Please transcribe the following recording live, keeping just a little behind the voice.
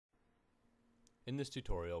In this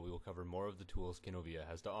tutorial, we will cover more of the tools Kinovea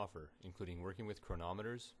has to offer, including working with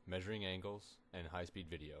chronometers, measuring angles, and high-speed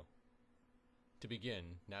video. To begin,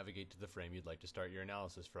 navigate to the frame you'd like to start your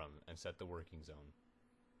analysis from and set the working zone.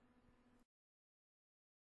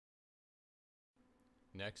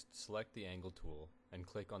 Next, select the angle tool and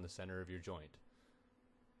click on the center of your joint.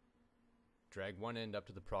 Drag one end up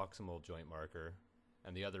to the proximal joint marker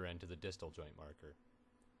and the other end to the distal joint marker.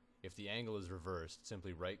 If the angle is reversed,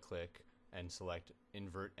 simply right-click and select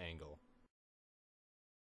Invert Angle.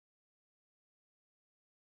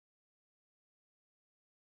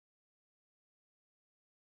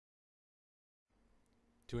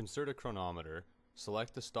 To insert a chronometer,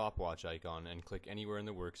 select the stopwatch icon and click anywhere in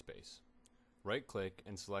the workspace. Right-click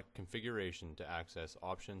and select Configuration to access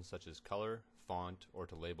options such as color, font, or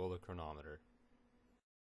to label the chronometer.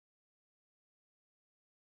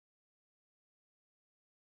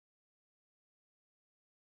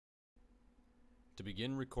 To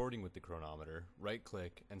begin recording with the chronometer,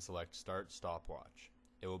 right-click and select Start Stopwatch.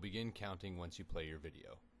 It will begin counting once you play your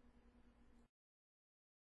video.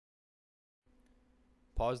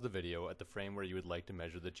 Pause the video at the frame where you would like to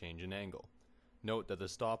measure the change in angle. Note that the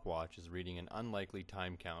stopwatch is reading an unlikely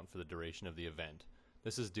time count for the duration of the event.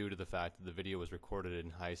 This is due to the fact that the video was recorded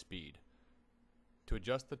in high speed. To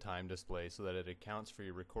adjust the time display so that it accounts for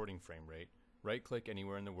your recording frame rate, right-click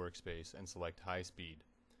anywhere in the workspace and select High Speed.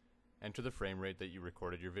 Enter the frame rate that you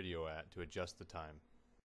recorded your video at to adjust the time.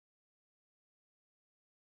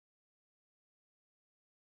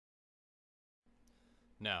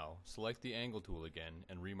 Now, select the Angle tool again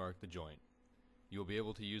and remark the joint. You will be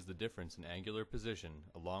able to use the difference in angular position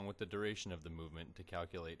along with the duration of the movement to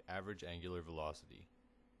calculate average angular velocity.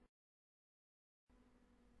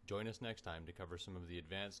 Join us next time to cover some of the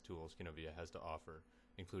advanced tools Kinovea has to offer,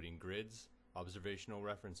 including grids, observational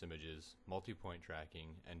reference images, multi-point tracking,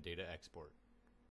 and data export.